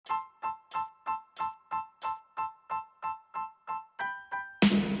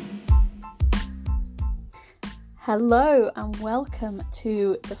Hello and welcome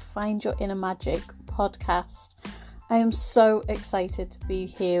to the Find Your Inner Magic podcast. I am so excited to be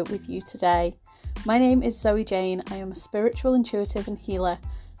here with you today. My name is Zoe Jane. I am a spiritual intuitive and healer.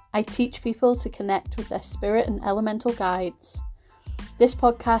 I teach people to connect with their spirit and elemental guides. This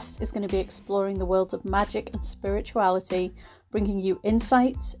podcast is going to be exploring the worlds of magic and spirituality, bringing you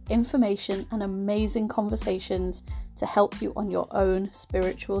insights, information, and amazing conversations to help you on your own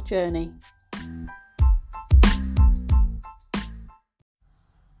spiritual journey.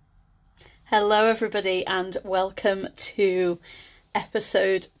 Hello everybody and welcome to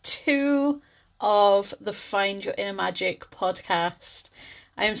episode 2 of the Find Your Inner Magic podcast.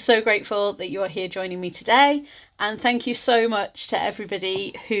 I am so grateful that you are here joining me today, and thank you so much to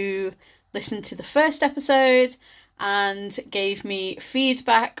everybody who listened to the first episode and gave me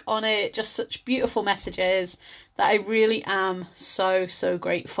feedback on it, just such beautiful messages that I really am so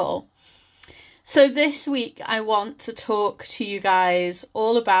grateful. So this week I want to talk to you guys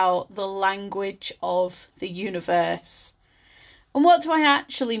all about the language of the universe. And what do I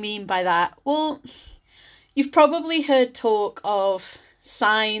actually mean by that? Well, you've probably heard talk of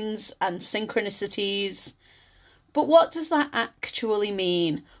signs and synchronicities, but what does that actually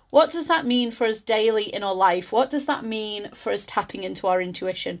mean? What does that mean for us daily in our life? What does that mean for us tapping into our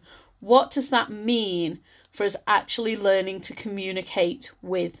intuition? What does that mean for us actually learning to communicate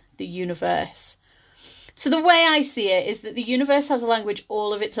with the universe? So the way I see it is that the universe has a language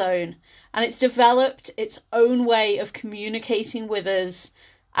all of its own, and it's developed its own way of communicating with us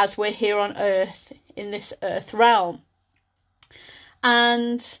as we're here on Earth, in this Earth realm.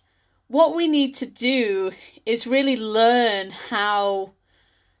 And what we need to do is really learn how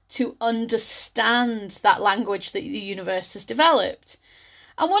to understand that language that the universe has developed.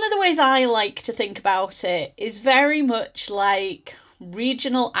 And one of the ways I like to think about it is very much like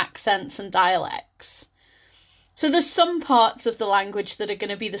regional accents and dialects. So there's some parts of the language that are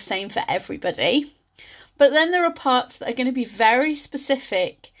going to be the same for everybody, but then there are parts that are going to be very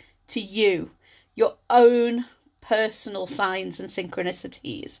specific to you, your own personal signs and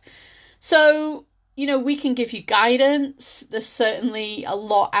synchronicities. So, we can give you guidance. There's certainly a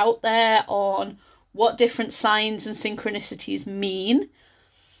lot out there on what different signs and synchronicities mean.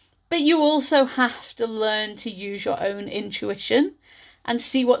 But you also have to learn to use your own intuition and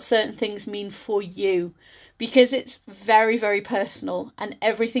see what certain things mean for you, because it's very personal and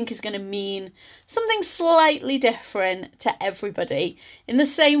everything is going to mean something slightly different to everybody. In the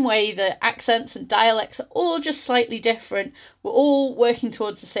same way that accents and dialects are all just slightly different, we're all working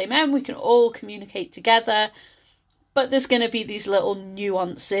towards the same end, we can all communicate together, but there's going to be these little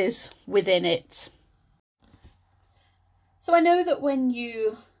nuances within it. So I know that when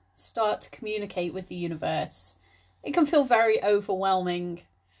you start to communicate with the universe, it can feel very overwhelming.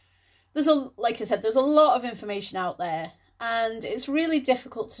 Like I said, there's a lot of information out there, and it's really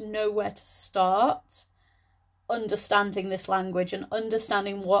difficult to know where to start understanding this language and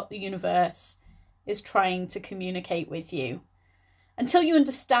understanding what the universe is trying to communicate with you. Until you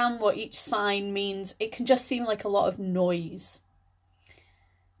understand what each sign means, it can just seem like a lot of noise.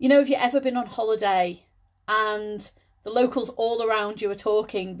 Have you ever been on holiday and the locals all around you are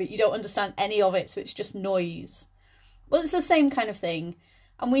talking, but you don't understand any of it, so it's just noise? Well, it's the same kind of thing.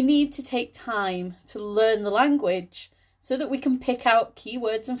 And we need to take time to learn the language so that we can pick out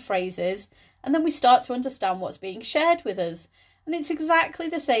keywords and phrases, and then we start to understand what's being shared with us. And it's exactly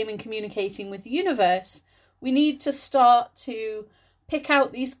the same in communicating with the universe. We need to start to pick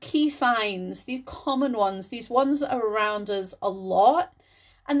out these key signs, these common ones, these ones that are around us a lot.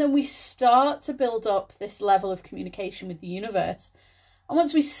 And then we start to build up this level of communication with the universe. And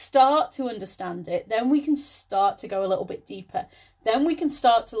once we start to understand it, then we can start to go a little bit deeper. Then we can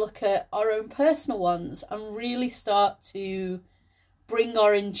start to look at our own personal ones and really start to bring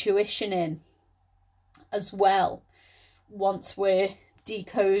our intuition in as well once we're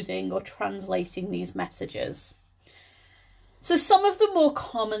decoding or translating these messages. So some of the more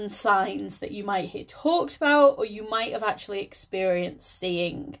common signs that you might hear talked about or you might have actually experienced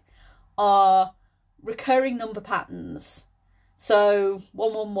seeing are recurring number patterns. So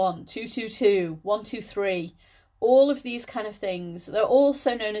 111, 222, 123, all of these kind of things. They're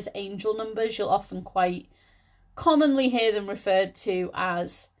also known as angel numbers. You'll often quite commonly hear them referred to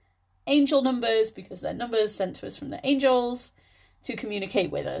as angel numbers because they're numbers sent to us from the angels to communicate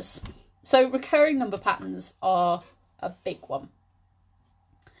with us. So recurring number patterns are a big one.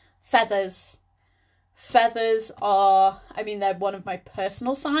 Feathers. Feathers are, they're one of my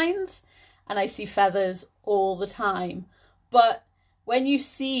personal signs, and I see feathers all the time. But when you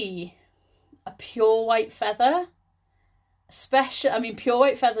see a pure white feather, especially, pure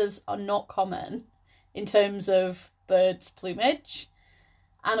white feathers are not common in terms of birds' plumage.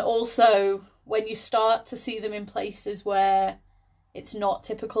 And also when you start to see them in places where it's not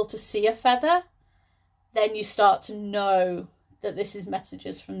typical to see a feather, then you start to know that this is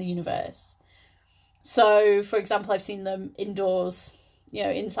messages from the universe. So, for example, I've seen them indoors,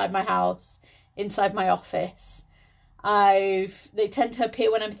 inside my house, inside my office. They tend to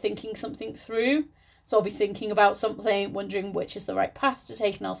appear when I'm thinking something through. So I'll be thinking about something, wondering which is the right path to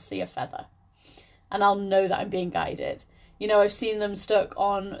take, and I'll see a feather. And I'll know that I'm being guided. I've seen them stuck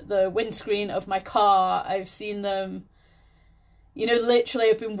on the windscreen of my car. I've seen them, literally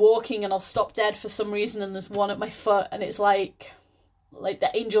I've been walking and I'll stop dead for some reason and there's one at my foot, and it's like the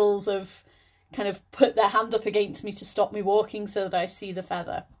angels have kind of put their hand up against me to stop me walking so that I see the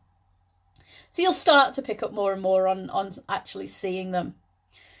feather. So you'll start to pick up more and more on actually seeing them.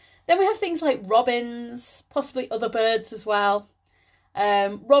 Then we have things like robins, possibly other birds as well.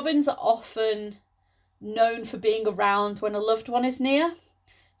 Robins are often known for being around when a loved one is near.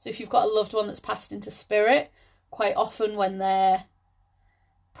 So if you've got a loved one that's passed into spirit, quite often when their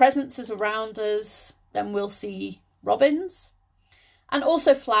presence is around us, then we'll see robins. And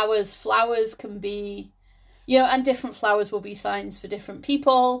also flowers. Flowers can be, and different flowers will be signs for different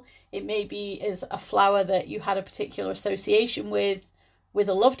people. It may be is a flower that you had a particular association with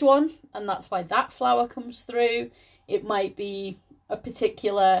a loved one, and that's why that flower comes through. It might be a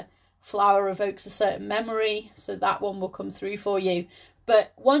particular flower evokes a certain memory, so that one will come through for you.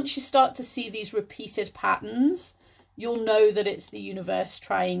 But once you start to see these repeated patterns, you'll know that it's the universe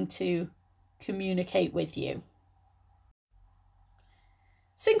trying to communicate with you.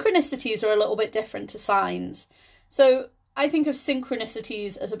 Synchronicities are a little bit different to signs. So I think of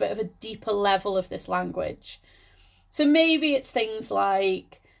synchronicities as a bit of a deeper level of this language. So maybe it's things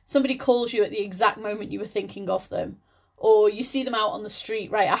like somebody calls you at the exact moment you were thinking of them, or you see them out on the street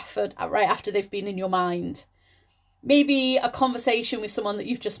right after they've been in your mind. Maybe a conversation with someone that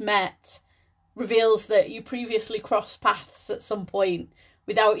you've just met reveals that you previously crossed paths at some point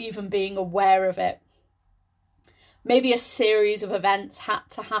without even being aware of it. Maybe a series of events had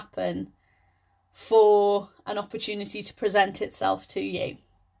to happen for an opportunity to present itself to you.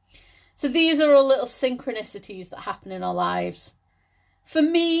 So these are all little synchronicities that happen in our lives. For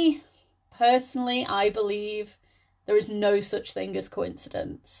me, personally, I believe there is no such thing as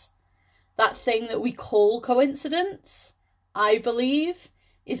coincidence. That thing that we call coincidence, I believe,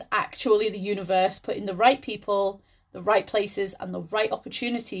 is actually the universe putting the right people, the right places, and the right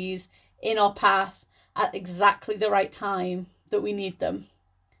opportunities in our path at exactly the right time that we need them.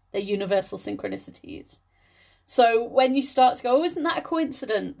 They're universal synchronicities. So when you start to go, oh, isn't that a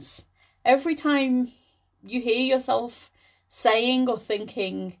coincidence? Every time you hear yourself saying or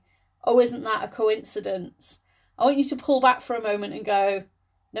thinking, oh, isn't that a coincidence? I want you to pull back for a moment and go,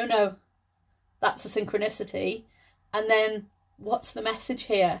 no, that's a synchronicity. And then what's the message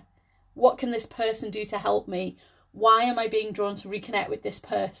here? What can this person do to help me? Why am I being drawn to reconnect with this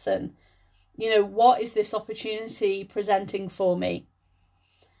person? What is this opportunity presenting for me?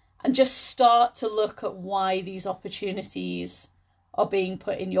 And just start to look at why these opportunities are being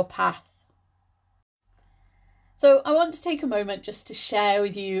put in your path. So I want to take a moment just to share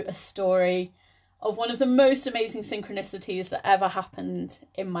with you a story of one of the most amazing synchronicities that ever happened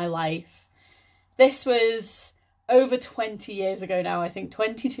in my life. This was over 20 years ago now, I think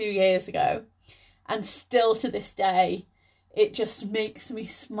 22 years ago. And still to this day, it just makes me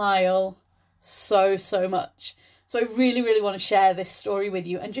smile so much. So I really, really want to share this story with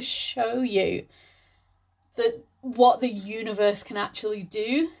you and just show you that what the universe can actually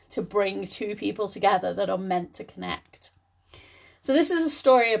do to bring two people together that are meant to connect. So this is a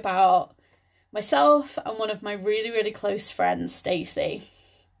story about myself and one of my really, really close friends, Stacey.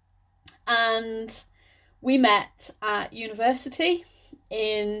 And we met at university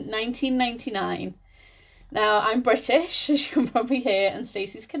in 1999. Now, I'm British, as you can probably hear, and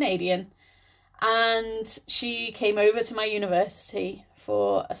Stacey's Canadian. And she came over to my university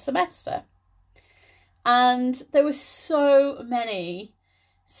for a semester. And there were so many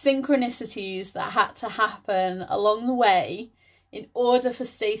synchronicities that had to happen along the way in order for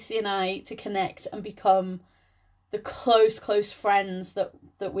Stacey and I to connect and become the close friends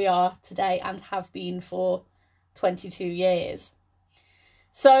that we are today and have been for 22 years.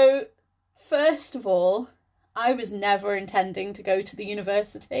 So, first of all, I was never intending to go to the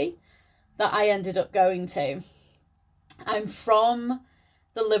university that I ended up going to. I'm from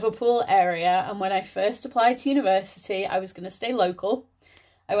the Liverpool area, and when I first applied to university, I was going to stay local.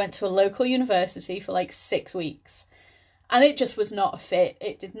 I went to a local university for like 6 weeks, and it just was not a fit.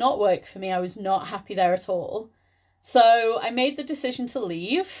 It did not work for me. I was not happy there at all. So I made the decision to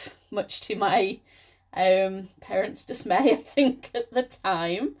leave, much to my Parents' dismay, I think, at the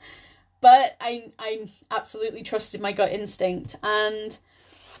time. But I absolutely trusted my gut instinct. And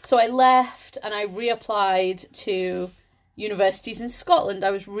so I left and I reapplied to universities in Scotland.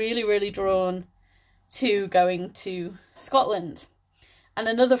 I was really, really drawn to going to Scotland. And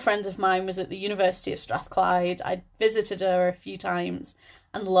another friend of mine was at the University of Strathclyde. I visited her a few times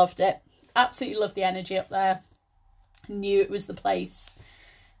and loved it. Absolutely loved the energy up there. I knew it was the place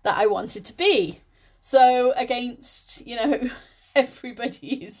that I wanted to be. So against,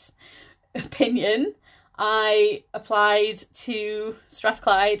 everybody's opinion, I applied to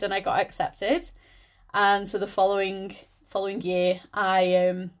Strathclyde and I got accepted. And so the following year,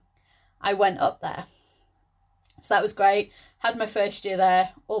 I went up there. So that was great. Had my first year there,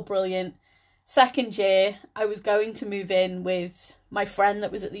 all brilliant. Second year, I was going to move in with my friend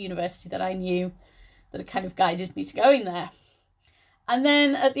that was at the university that I knew, that had kind of guided me to going there. And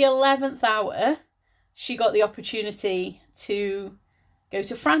then at the 11th hour, she got the opportunity to go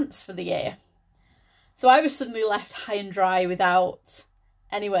to France for the year. So I was suddenly left high and dry without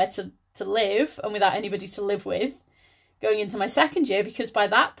anywhere to live and without anybody to live with going into my second year, because by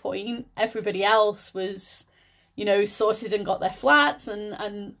that point, everybody else was, sorted and got their flats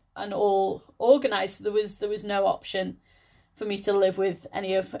and all organised. There was no option for me to live with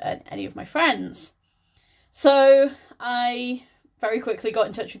any of my friends. So I very quickly got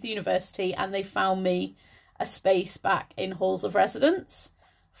in touch with the university and they found me a space back in halls of residence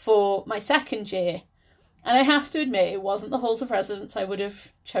for my second year. And I have to admit, it wasn't the halls of residence I would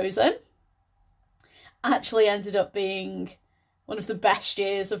have chosen. Actually ended up being one of the best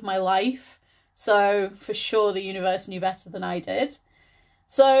years of my life. So for sure the universe knew better than I did.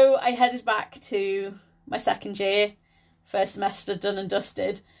 So I headed back to my second year, first semester done and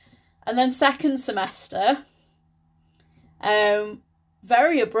dusted. And then second semester,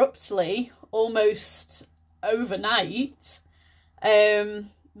 very abruptly, almost overnight,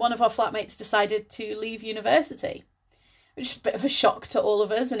 one of our flatmates decided to leave university, which is a bit of a shock to all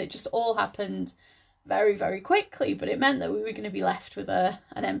of us, and it just all happened very, very quickly. But it meant that we were going to be left with an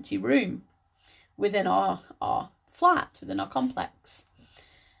empty room within our flat, within our complex.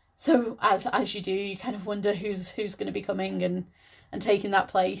 So as you do, you kind of wonder who's going to be coming and taking that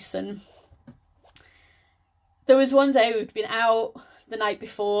place. And there was one day we'd been out the night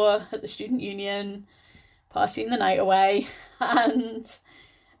before at the student union, partying the night away, and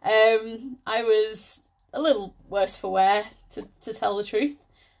I was a little worse for wear, to tell the truth,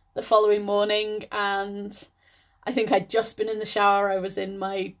 the following morning. And I think I'd just been in the shower. I was in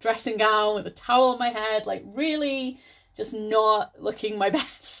my dressing gown with a towel on my head, like really just not looking my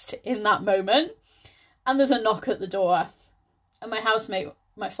best in that moment. And there's a knock at the door, and my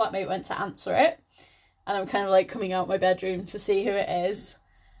flatmate went to answer it. And I'm kind of like coming out my bedroom to see who it is.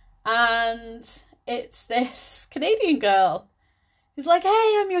 And it's this Canadian girl who's like,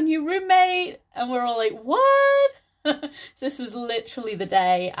 "Hey, I'm your new roommate." And we're all like, "What?" So this was literally the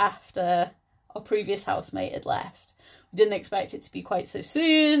day after our previous housemate had left. We didn't expect it to be quite so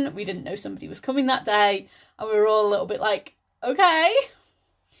soon. We didn't know somebody was coming that day. And we were all a little bit like, okay.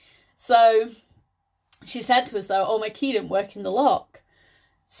 So she said to us though, "Oh, my key didn't work in the lock."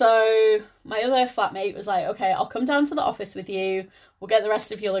 So my other flatmate was like, "Okay, I'll come down to the office with you. We'll get the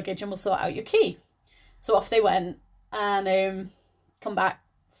rest of your luggage and we'll sort out your key." So off they went, and come back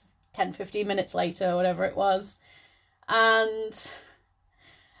 10-15 minutes later, whatever it was. And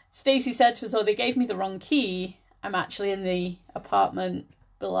Stacey said to us, "Oh, they gave me the wrong key. I'm actually in the apartment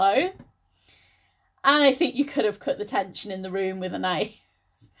below." And I think you could have cut the tension in the room with a knife.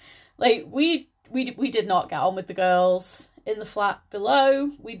 Like, we did not get on with the girls in the flat below.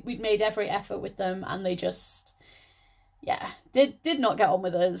 We'd made every effort with them, and they just, did not get on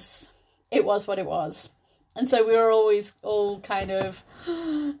with us. It was what it was. And so we were always all kind of,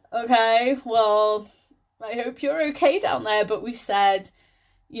 okay, well, I hope you're okay down there. But we said,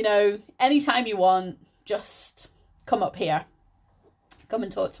 anytime you want, just come up here. Come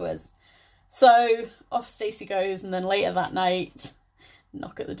and talk to us. So off Stacey goes, and then later that night,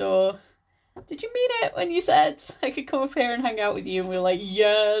 knock at the door. "Did you mean it when you said I could come up here and hang out with you?" And we were like,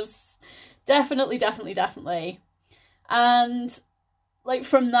 "Yes, definitely, definitely, definitely." And like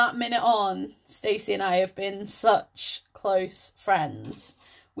from that minute on, Stacey and I have been such close friends.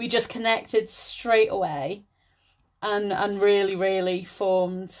 We just connected straight away and really, really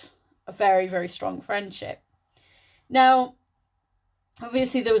formed a very, very strong friendship. Now,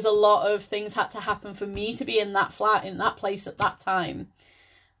 obviously there was a lot of things had to happen for me to be in that flat, in that place at that time.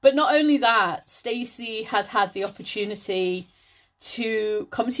 But not only that, Stacey had had the opportunity to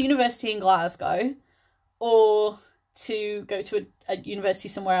come to university in Glasgow, or to go to a university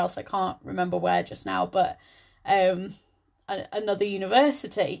somewhere else. I can't remember where just now, but another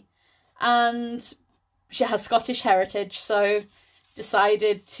university. And she has Scottish heritage, so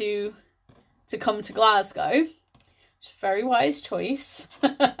decided to come to Glasgow. Very wise choice.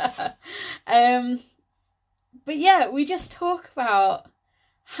 But yeah, we just talk about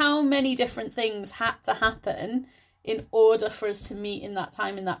how many different things had to happen in order for us to meet in that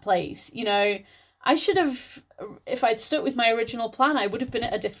time, in that place. You know, I should have, if I'd stuck with my original plan, I would have been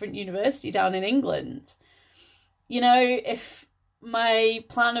at a different university down in England. You know, if my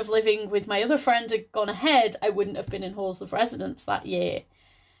plan of living with my other friend had gone ahead, I wouldn't have been in halls of residence that year.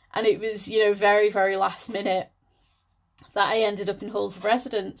 And it was, you know, very, very last minute that I ended up in halls of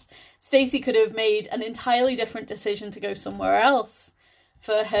residence. Stacey could have made an entirely different decision to go somewhere else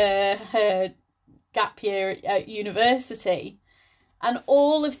for her gap year at university. And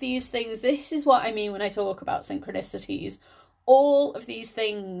all of these things, this is what I mean when I talk about synchronicities. All of these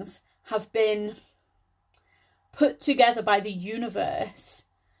things have been put together by the universe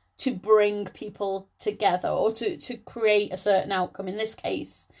to bring people together, or to create a certain outcome. In this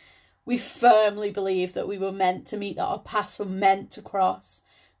case, we firmly believe that we were meant to meet, that our paths were meant to cross,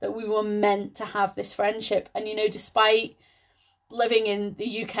 that we were meant to have this friendship. And, you know, despite living in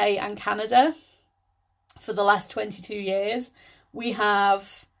the UK and Canada for the last 22 years, we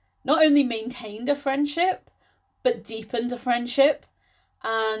have not only maintained a friendship, but deepened a friendship.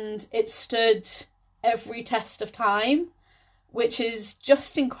 And it stood every test of time, which is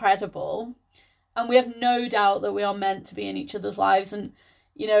just incredible. And we have no doubt that we are meant to be in each other's lives. And,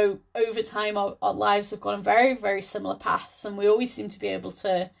 you know, over time, our lives have gone on very, very similar paths. And we always seem to be able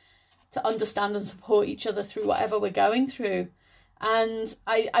to understand and support each other through whatever we're going through. And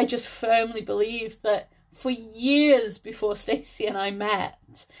I just firmly believe that for years before Stacey and I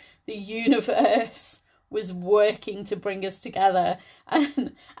met, the universe was working to bring us together.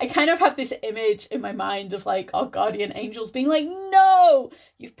 And I kind of have this image in my mind of like our guardian angels being like, no,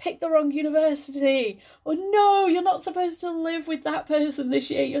 you've picked the wrong university, or no, you're not supposed to live with that person this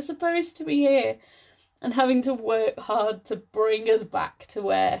year, you're supposed to be here, and having to work hard to bring us back to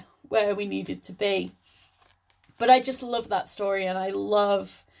where we needed to be. But I just love that story, and I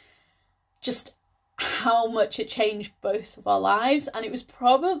love just how much it changed both of our lives. And it was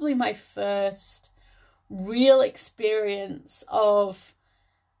probably my first real experience of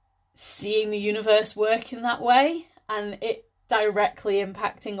seeing the universe work in that way, and it directly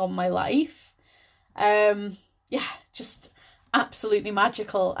impacting on my life. Yeah, just absolutely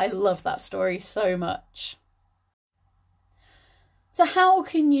magical. I love that story so much. So how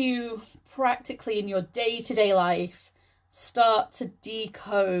can you practically in your day-to-day life start to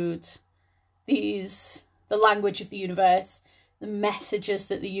decode the language of the universe, the messages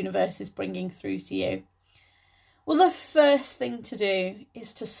that the universe is bringing through to you? Well, the first thing to do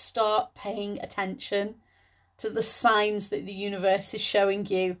is to start paying attention to the signs that the universe is showing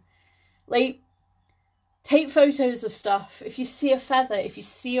you. Like, take photos of stuff. If you see a feather, if you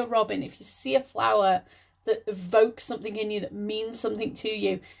see a robin, if you see a flower that evokes something in you, that means something to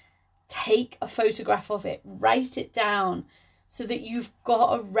you, take a photograph of it, write it down so that you've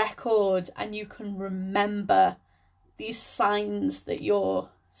got a record and you can remember these signs that you're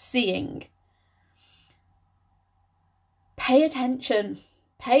seeing. Pay attention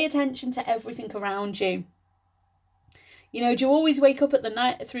to everything around you. You know, do you always wake up through the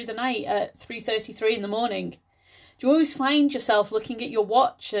night at 3:33 in the morning? Do you always find yourself looking at your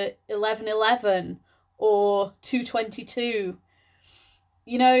watch at 11:11 or 2:22?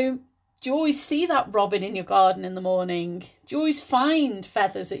 You know, do you always see that robin in your garden in the morning? Do you always find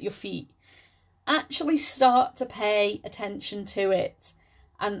feathers at your feet? Actually start to pay attention to it.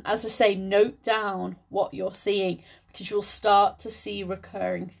 And as I say, note down what you're seeing, because you'll start to see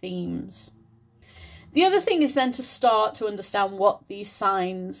recurring themes. The other thing is then to start to understand what these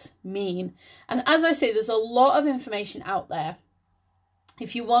signs mean. And as I say, there's a lot of information out there.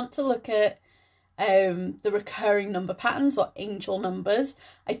 If you want to look at the recurring number patterns or angel numbers,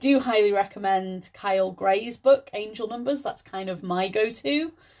 I do highly recommend Kyle Gray's book, Angel Numbers. That's kind of my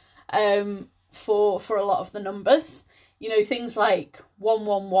go-to for a lot of the numbers. You know, things like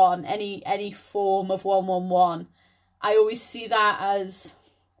 111, any form of 111. I always see that as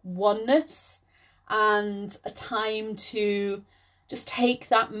oneness and a time to just take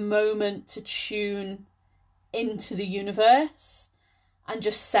that moment to tune into the universe and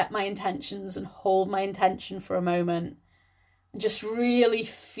just set my intentions and hold my intention for a moment and just really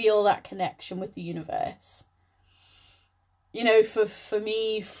feel that connection with the universe. You know, for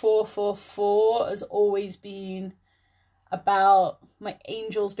me, 444 has always been about my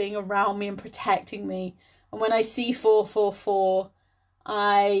angels being around me and protecting me And when I see 444,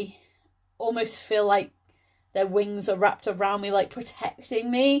 I almost feel like their wings are wrapped around me, like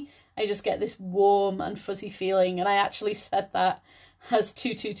protecting me. I just get this warm and fuzzy feeling. And I actually said that as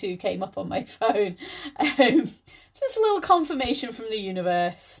 222 came up on my phone. Just a little confirmation from the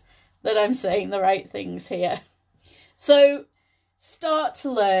universe that I'm saying the right things here. So start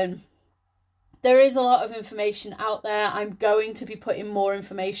to learn. There is a lot of information out there. I'm going to be putting more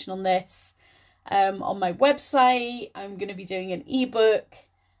information on this on my website. I'm going to be doing an ebook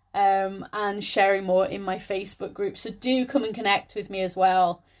and sharing more in my Facebook group. So do come and connect with me as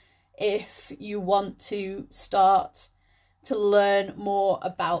well if you want to start to learn more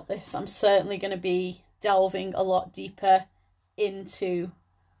about this. I'm certainly going to be delving a lot deeper into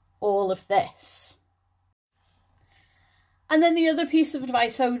all of this. And then the other piece of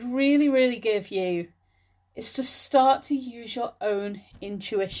advice I would really, really give you is to start to use your own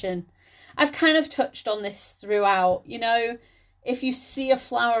intuition. I've kind of touched on this throughout. You know, if you see a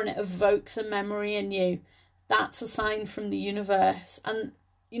flower and it evokes a memory in you, that's a sign from the universe. And,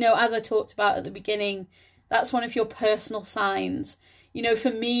 you know, as I talked about at the beginning, that's one of your personal signs. You know,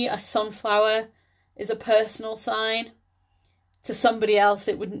 for me, a sunflower is a personal sign. To somebody else,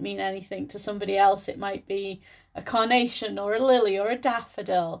 it wouldn't mean anything. To somebody else, it might be a carnation or a lily or a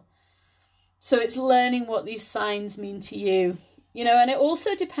daffodil. So it's learning what these signs mean to you. You know, and it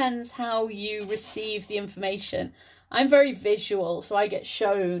also depends how you receive the information. I'm very visual, so I get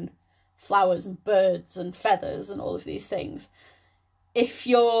shown flowers and birds and feathers and all of these things. If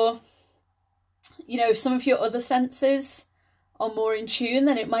you're, you know, if some of your other senses are more in tune,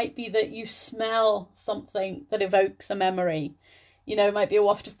 then it might be that you smell something that evokes a memory. You know, it might be a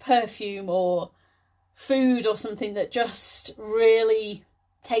waft of perfume or food or something that just really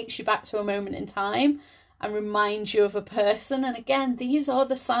takes you back to a moment in time and reminds you of a person. And again, these are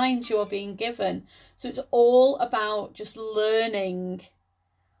the signs you are being given. So it's all about just learning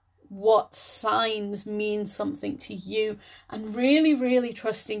what signs mean something to you and really, really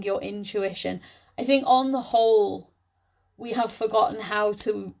trusting your intuition. I think on the whole, we have forgotten how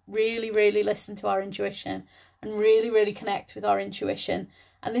to really, really listen to our intuition and really, really connect with our intuition.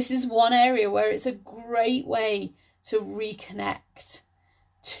 And this is one area where it's a great way to reconnect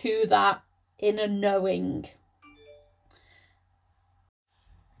to that inner knowing.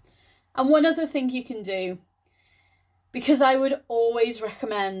 And one other thing you can do, because I would always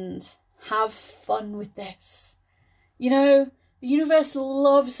recommend have fun with this. You know, the universe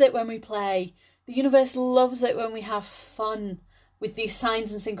loves it when we play. The universe loves it when we have fun with these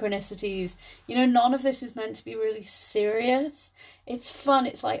signs and synchronicities. You know, none of this is meant to be really serious. It's fun,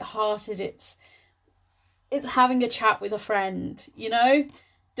 it's light-hearted, it's having a chat with a friend, you know?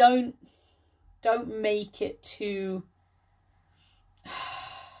 Don't make it too,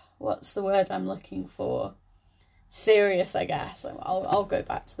 what's the word I'm looking for? Serious, I guess. I'll go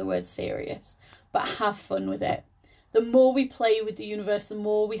back to the word serious, but have fun with it. The more we play with the universe, the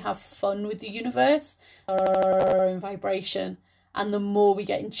more we have fun with the universe, our own vibration, and the more we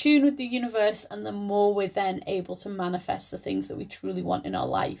get in tune with the universe, and the more we're then able to manifest the things that we truly want in our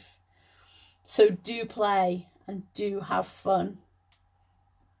life. So do play and do have fun.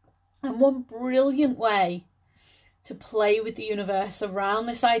 And one brilliant way to play with the universe around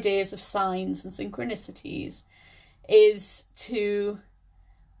this ideas of signs and synchronicities is to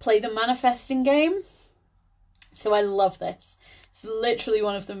play the manifesting game. So I love this. It's literally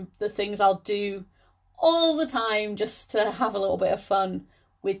one of the things I'll do all the time just to have a little bit of fun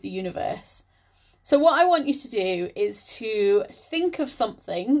with the universe. So what I want you to do is to think of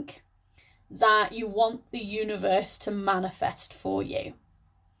something that you want the universe to manifest for you.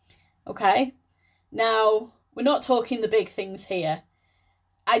 Okay? Now, we're not talking the big things here.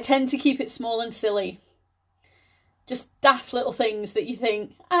 I tend to keep it small and silly. Just daft little things that you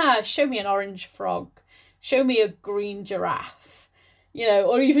think, show me an orange frog. Show me a green giraffe. You know,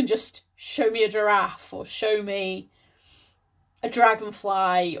 or even just show me a giraffe or show me a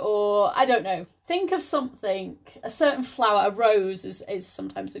dragonfly or, I don't know. Think of something, a certain flower, a rose is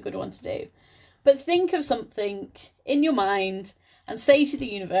sometimes a good one to do. But think of something in your mind and say to the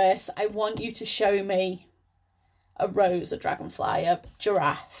universe, I want you to show me a rose, a dragonfly, a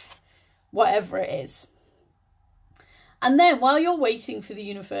giraffe, whatever it is. And then while you're waiting for the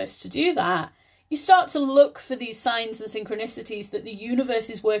universe to do that, you start to look for these signs and synchronicities that the universe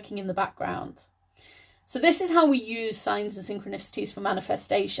is working in the background. So this is how we use signs and synchronicities for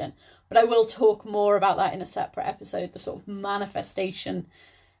manifestation. But I will talk more about that in a separate episode, the sort of manifestation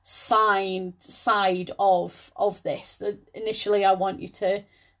side of this. Initially, I want you to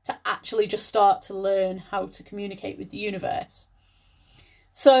actually just start to learn how to communicate with the universe.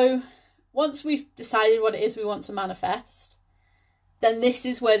 So once we've decided what it is we want to manifest, then this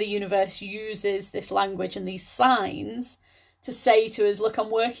is where the universe uses this language and these signs to say to us, look,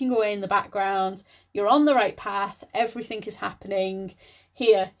 I'm working away in the background. You're on the right path. Everything is happening.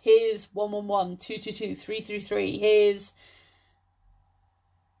 Here's 111, 222, 333. Here's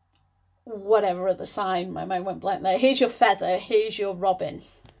whatever other sign. My mind went blank there. Here's your feather. Here's your robin.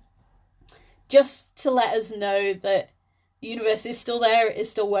 Just to let us know that the universe is still there, it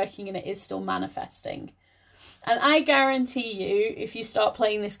is still working, and it is still manifesting. And I guarantee you, if you start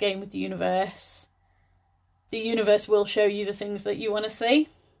playing this game with the universe will show you the things that you want to see.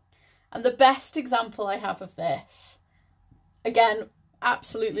 And the best example I have of this, again,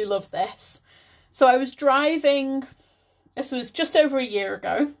 absolutely love this. So I was driving, this was just over a year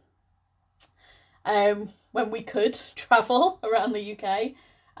ago, when we could travel around the UK.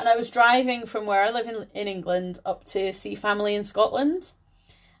 And I was driving from where I live in England up to see family in Scotland.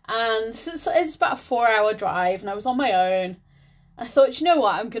 And it's about a 4-hour drive, and I was on my own. I thought, you know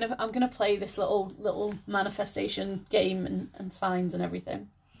what, I'm gonna play this little manifestation game and signs and everything.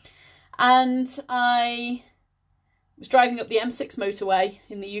 And I was driving up the M6 motorway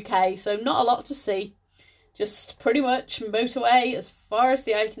in the UK, so not a lot to see, just pretty much motorway as far as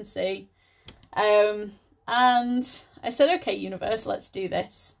the eye can see. And I said, okay, universe, let's do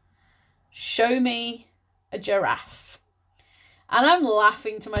this. Show me a giraffe. And I'm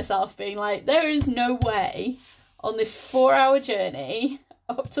laughing to myself, being like, there is no way on this 4-hour journey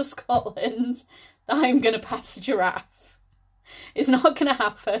up to Scotland that I'm going to pass a giraffe. It's not going to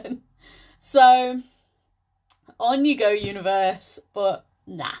happen. So, on you go, universe. But,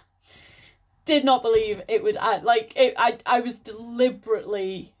 nah. Did not believe it would, I was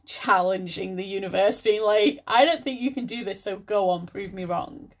deliberately challenging the universe, being like, I don't think you can do this, so go on, prove me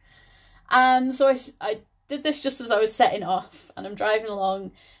wrong. And so I did this just as I was setting off, and I'm driving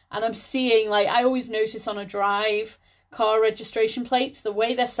along, and I'm seeing, like, I always notice on a drive, car registration plates, the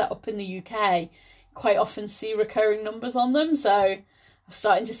way they're set up in the UK, quite often see recurring numbers on them. So I'm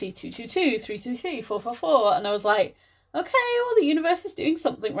starting to see 222, 333, 444, and I was like, okay, well, the universe is doing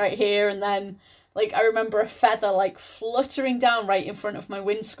something right here. And then, like, I remember a feather, like, fluttering down right in front of my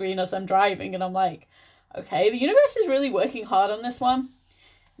windscreen as I'm driving, and I'm like, okay, the universe is really working hard on this one.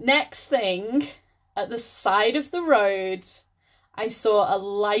 Next thing, at the side of the road, I saw a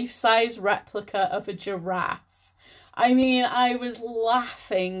life-size replica of a giraffe. I mean, I was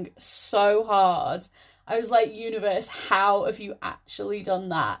laughing so hard. I was like, universe, how have you actually done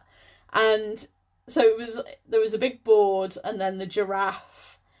that? And so there was a big board, and then the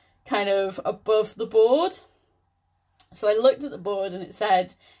giraffe kind of above the board. So I looked at the board, and it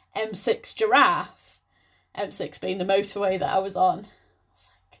said M6 giraffe, M6 being the motorway that I was on.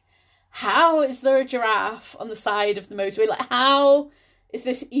 How is there a giraffe on the side of the motorway? Like, how is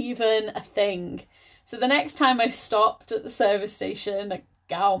this even a thing? So the next time I stopped at the service station, I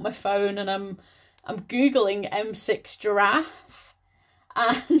got out my phone, and I'm Googling M6 giraffe,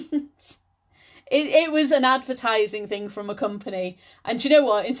 and it was an advertising thing from a company. And do you know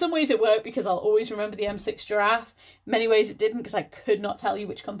what? In some ways it worked, because I'll always remember the M6 giraffe. In many ways it didn't, because I could not tell you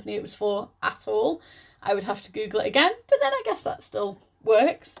which company it was for at all. I would have to Google it again, but then I guess that still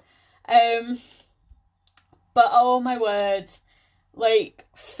works. But oh my word, like,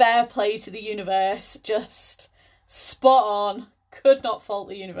 fair play to the universe, just spot on, could not fault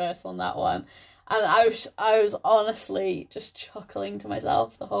the universe on that one. And I was honestly just chuckling to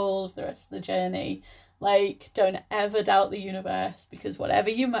myself the whole of the rest of the journey. Like, don't ever doubt the universe, because whatever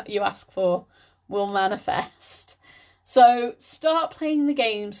you ask for will manifest. So start playing the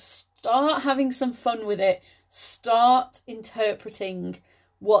game, start having some fun with it, start interpreting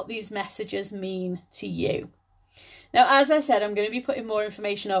what these messages mean to you. Now, as I said, I'm going to be putting more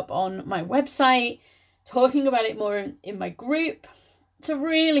information up on my website, talking about it more in my group, to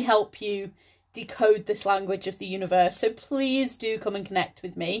really help you decode this language of the universe. So please do come and connect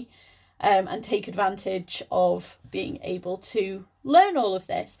with me, and take advantage of being able to learn all of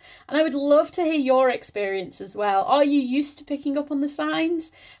this. And I would love to hear your experience as well. Are you used to picking up on the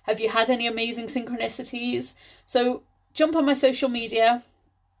signs? Have you had any amazing synchronicities? So jump on my social media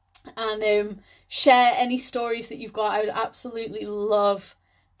and share any stories that you've got. I would absolutely love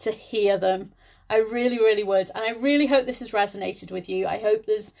to hear them. I really, really would. And I really hope this has resonated with you. I hope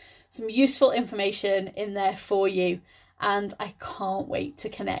there's some useful information in there for you. And I can't wait to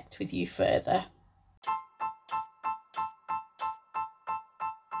connect with you further.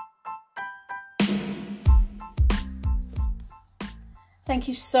 Thank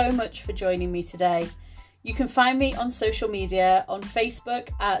you so much for joining me today. You can find me on social media, on Facebook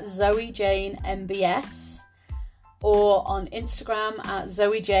at Zoe Jane MBS, or on Instagram at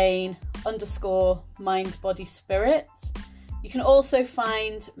Zoe Jane @mind body spirit. You can also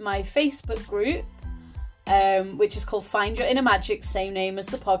find my Facebook group, which is called Find Your Inner Magic, same name as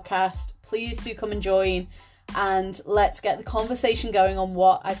the podcast. Please do come and join, and let's get the conversation going on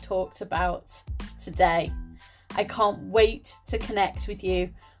what I've talked about today. I can't wait to connect with you.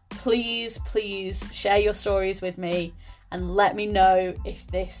 Please share your stories with me and let me know if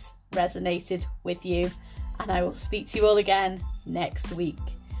this resonated with you. And I will speak to you all again next week.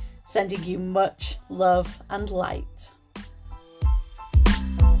 Sending you much love and light.